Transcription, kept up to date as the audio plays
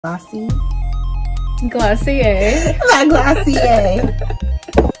Glossier. My Glossier.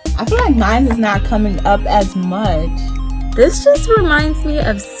 I feel like mine is not coming up as much. This just reminds me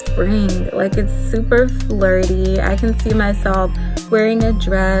of spring. Like, it's super flirty. I can see myself wearing a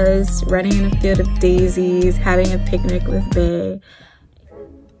dress, running in a field of daisies, having a picnic with Bae.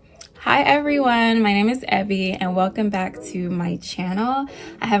 Hi everyone, my name is Abby and welcome back to my channel.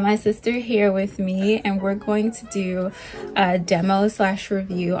 I have my sister here with me and we're going to do a demo /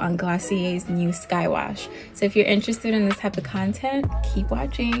 review on Glossier's new Skywash. So if you're interested in this type of content, keep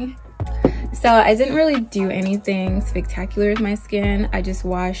watching. So I didn't really do anything spectacular with my skin. I just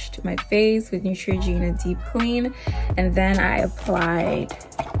washed my face with Neutrogena Deep Clean and then I applied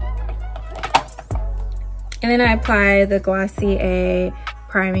the Glossier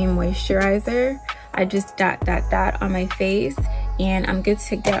priming moisturizer. I just dot on my face and I'm good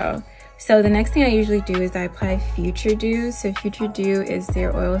to go. So the next thing I usually do is I apply Future Dew. So Future Dew is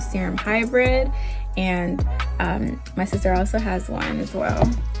their oil serum hybrid, and my sister also has one as well.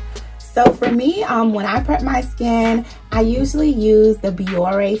 So for me, when I prep my skin, I usually use the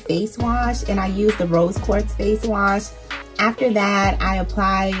Biore face wash and I use the rose quartz face wash. After that, I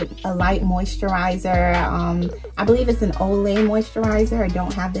apply a light moisturizer. I believe it's an Olay moisturizer. I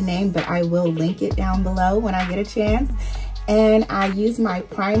don't have the name, but I will link it down below when I get a chance. And I use my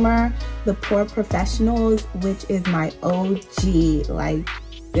primer, the Pore Professionals, which is my OG. Like,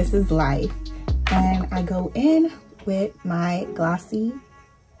 this is life. And I go in with my Glossier.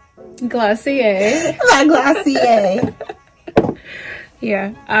 My Glossier.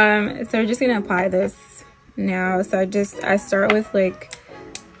 Yeah. So we're just gonna apply this now. So I start with like,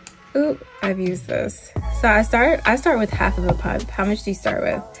 oop, I've used this. So I start with half of a pump. How much do you start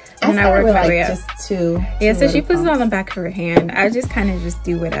with? And I work my way up. Just two. Yeah, so she puts it on the back of her hand. I just kind of just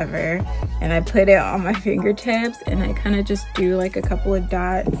do whatever. And I put it on my fingertips and I kind of just do like a couple of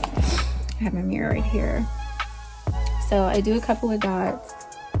dots. I have my mirror right here. So I do a couple of dots.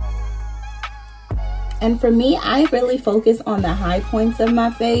 And for me, I really focus on the high points of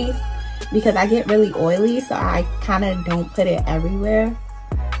my face because I get really oily, so I kind of don't put it everywhere.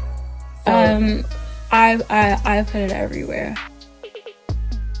 So, I put it everywhere.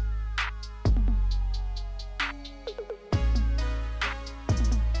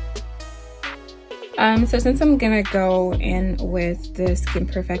 So since I'm gonna go in with the Skin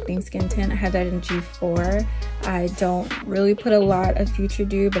Perfecting Skin Tint, I have that in G4. I don't really put a lot of Future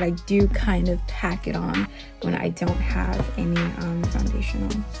Dew, but I do kind of pack it on when I don't have any foundation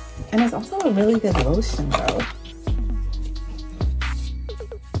on. And it's also a really good lotion though.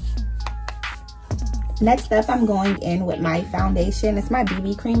 Next up, I'm going in with my foundation. It's my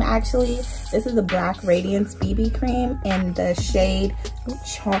BB cream actually. This is a Black Radiance BB cream in the shade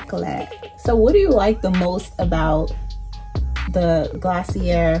Chocolate. So what do you like the most about the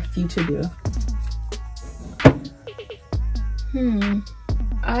Glossier Future Dew?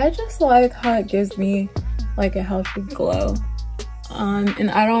 I just like how it gives me like a healthy glow. And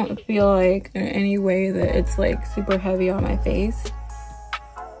I don't feel like in any way that it's like super heavy on my face.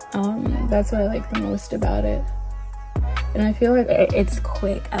 That's what I like the most about it. And I feel like it's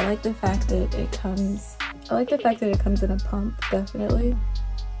quick. I like the fact that it comes in a pump, definitely.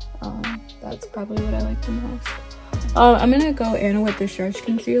 That's probably what I like the most. I'm gonna go in with the stretch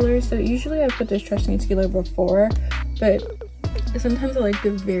concealer. So usually I put the stretch concealer before, but sometimes I like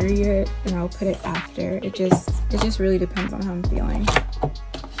to vary it and I'll put it after. It just really depends on how I'm feeling.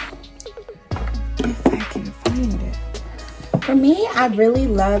 If I can find it. For me, I really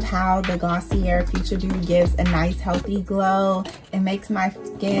love how the Glossier Future Dew gives a nice healthy glow. It makes my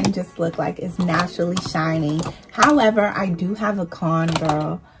skin just look like it's naturally shining. However, I do have a con,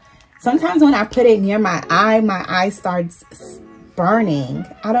 girl. Sometimes when I put it near my eye starts burning.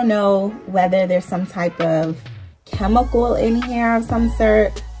 I don't know whether there's some type of chemical in here of some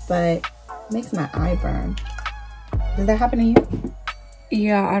sort, but it makes my eye burn. Does that happen to you?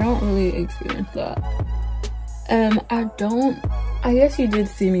 Yeah, I don't really experience that. I guess you did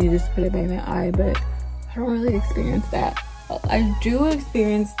see me just put it by my eye, but I don't really experience that. I do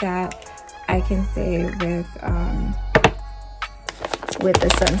experience that, I can say, with the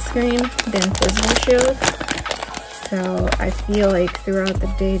sunscreen, the Invisible Shield. So I feel like throughout the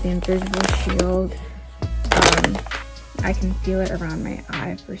day, the Invisible Shield, I can feel it around my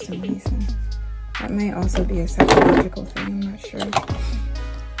eye for some reason. That might also be a psychological thing, I'm not sure.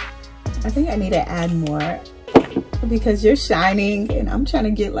 I think I need to add more because you're shining and I'm trying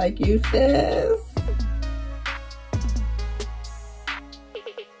to get like you, sis.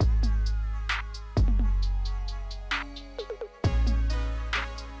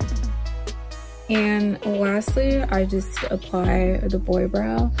 And lastly, I just apply the boy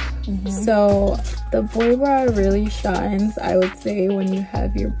brow. So the boy brow really shines, I would say, when you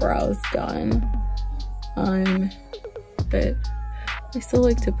have your brows done. But I still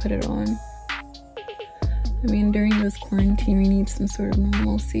like to put it on. I mean, during this quarantine, we need some sort of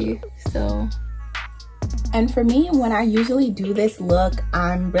normalcy, so. And for me, when I usually do this look,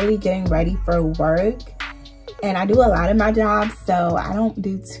 I'm really getting ready for work. And I do a lot of my jobs, so I don't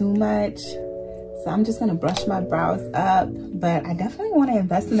do too much. So I'm just gonna brush my brows up. But I definitely wanna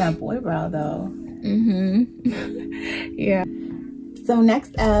invest in that boy brow though. Yeah. So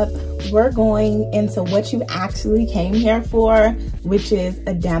next up, we're going into what you actually came here for, which is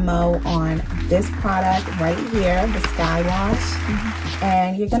a demo on this product right here, the Skywash.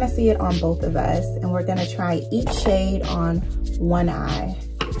 And you're gonna see it on both of us. And we're gonna try each shade on one eye.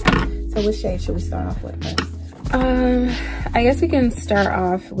 So which shade should we start off with first? I guess we can start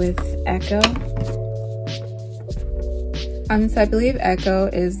off with Echo. So I believe Echo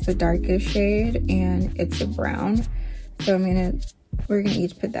is the darkest shade and it's a brown. So we're gonna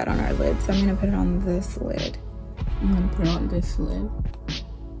each put that on our lid. So I'm gonna put it on this lid. I'm gonna put it on this lid.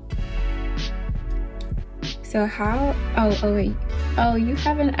 So how, oh wait. Oh, you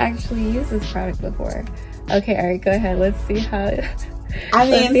haven't actually used this product before. Okay, all right, go ahead. Let's see how it, I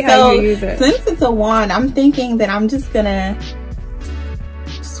mean, so since it's a wand, I'm thinking that I'm just gonna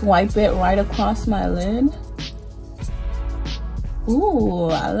swipe it right across my lid. Ooh,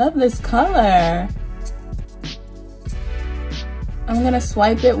 I love this color. I'm gonna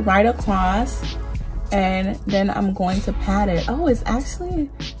swipe it right across and then I'm going to pat it. Oh, it's actually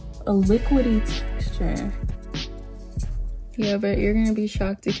a liquidy texture. Yeah, but you're gonna be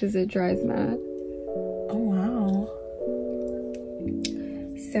shocked because it dries matte. Oh, wow.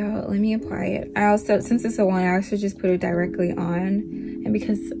 So let me apply it. I also, since it's a wand, I also just put it directly on. And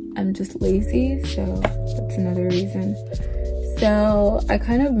because I'm just lazy, so that's another reason. So I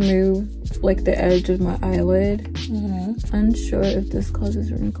kind of move like the edge of my eyelid. Unsure if this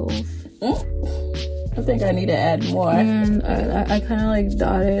causes wrinkles. I think I need to add more. And I kind of like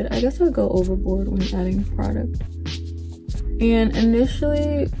dot it. I guess I'll go overboard when adding product. And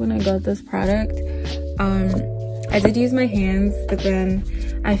initially when I got this product, I did use my hands, but then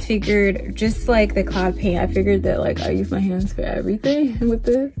I figured, just like the cloud paint, I figured that like I use my hands for everything with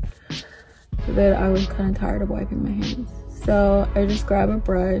this, that I was kind of tired of wiping my hands. So I just grab a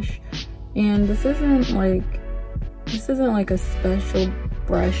brush, and this isn't like a special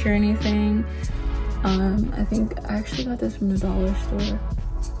brush or anything. I think I actually got this from the dollar store.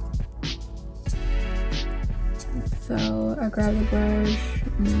 So I grab the brush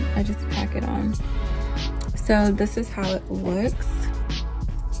and I just pack it on. So this is how it looks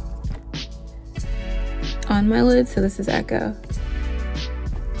on my lid. So this is Echo.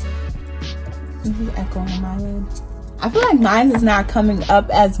 This is Echo on my lid. I feel like mine is not coming up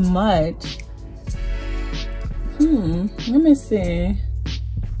as much. Let me see.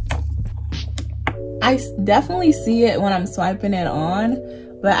 I definitely see it when I'm swiping it on,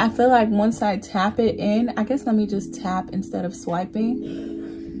 but I feel like once I tap it in, I guess let me just tap instead of swiping.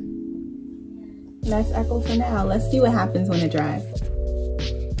 That's Echo for now. Let's see what happens when it dries.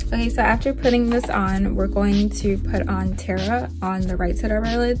 Okay, so after putting this on, we're going to put on Terra on the right side of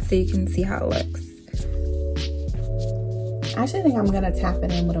our lid so you can see how it looks. I actually think I'm gonna tap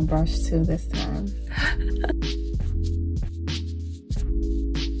it in with a brush too this time.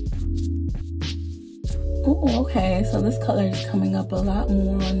 Oh, okay, so this color is coming up a lot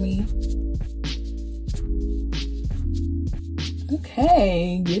more on me.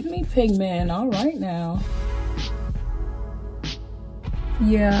 Okay, give me pigment. All right now.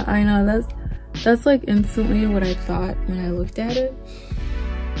 Yeah, I know, that's like instantly what I thought when I looked at it.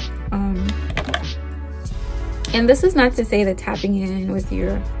 And this is not to say that tapping in with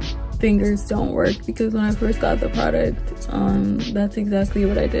your fingers don't work, because when I first got the product, that's exactly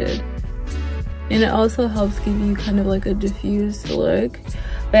what I did. And it also helps give you kind of like a diffused look.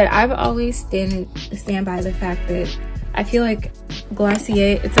 But I've always stand by the fact that I feel like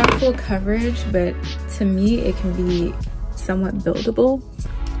Glossier, it's not full coverage, but to me it can be somewhat buildable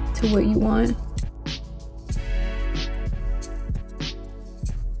to what you want.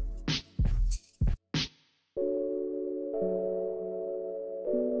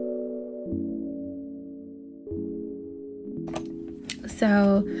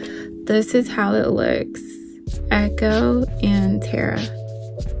 So this is how it looks. Echo and Terra.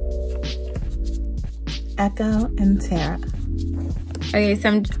 Echo and Terra. Okay, so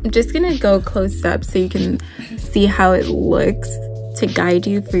I'm just gonna go close up so you can see how it looks to guide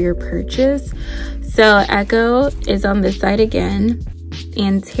you for your purchase. So Echo is on this side again,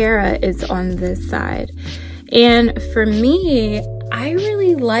 and Terra is on this side. And for me, I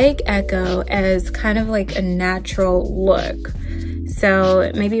really like Echo as kind of like a natural look.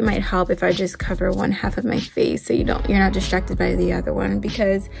 So maybe it might help if I just cover one half of my face so you're not distracted by the other one,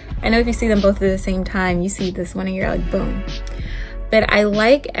 because I know if you see them both at the same time, you see this one and you're like, boom. But I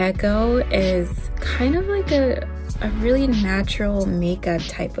like Echo as kind of like a really natural makeup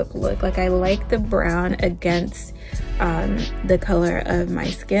type of look. Like I like the brown against the color of my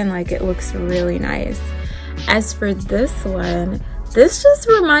skin. Like it looks really nice. As for this one, this just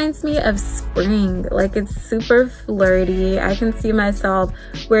reminds me of spring. Like it's super flirty. I can see myself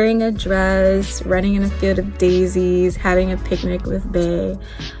wearing a dress, running in a field of daisies, having a picnic with bae.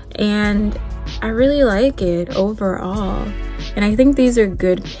 And I really like it overall. And I think these are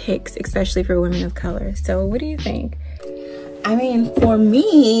good picks, especially for women of color. So what do you think? I mean, for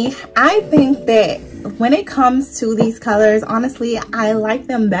me, I think that when it comes to these colors, honestly, I like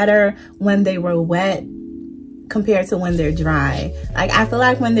them better when they were wet compared to when they're dry. Like I feel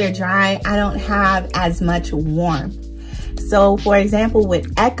like when they're dry, I don't have as much warmth. So for example,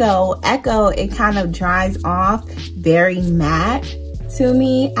 with Echo, it kind of dries off very matte to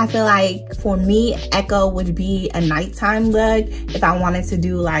me. I feel like for me, Echo would be a nighttime look if I wanted to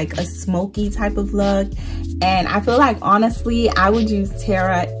do like a smoky type of look. And I feel like honestly, I would use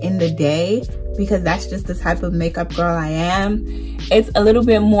Terra in the day because that's just the type of makeup girl I am. It's a little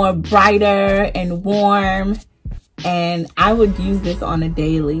bit more brighter and warm, and I would use this on a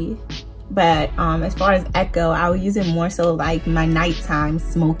daily. But as far as Echo, I would use it more so like my nighttime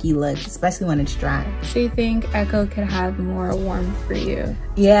smoky looks, especially when it's dry. So you think Echo could have more warmth for you?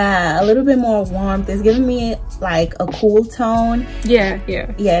 Yeah, a little bit more warmth. It's giving me like a cool tone. Yeah,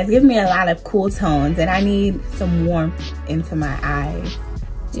 it's giving me a lot of cool tones, and I need some warmth into my eyes.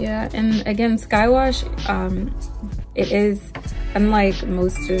 Yeah, and again, Skywash, it is, unlike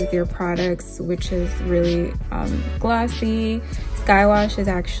most of your products, which is really glossy, Skywash is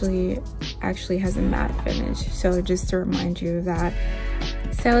actually has a matte finish. So just to remind you of that.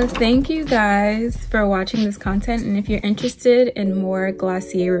 So thank you guys for watching this content, and if you're interested in more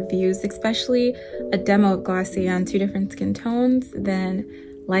Glossier reviews, especially a demo of Glossier on 2 different skin tones, then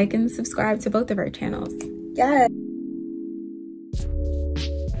like and subscribe to both of our channels. Yes.